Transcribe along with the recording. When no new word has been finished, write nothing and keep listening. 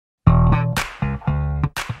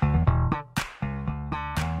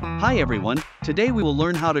Hi everyone, today we will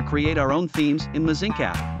learn how to create our own themes in Mezink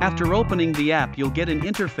app. After opening the app you'll get an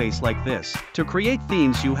interface like this. To create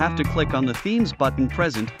themes you have to click on the themes button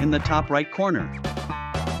present in the top right corner.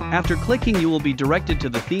 After clicking you will be directed to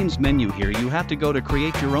the themes menu. Here you have to go to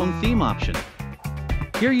create your own theme option.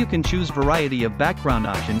 Here you can choose variety of background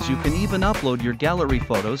options. You can even upload your gallery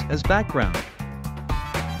photos as background.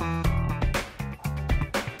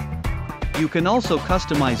 You can also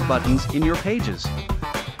customize buttons in your pages.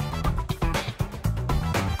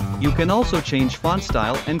 You can also change font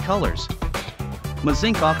style and colors.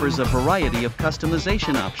 Mezink offers a variety of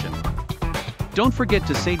customization options. Don't forget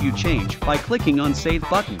to save your change by clicking on Save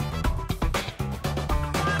button.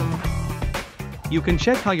 You can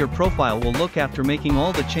check how your profile will look after making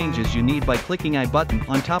all the changes you need by clicking I button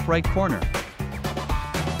on top right corner.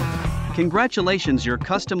 Congratulations, your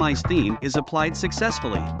customized theme is applied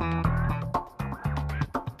successfully.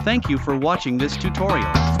 Thank you for watching this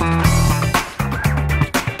tutorial.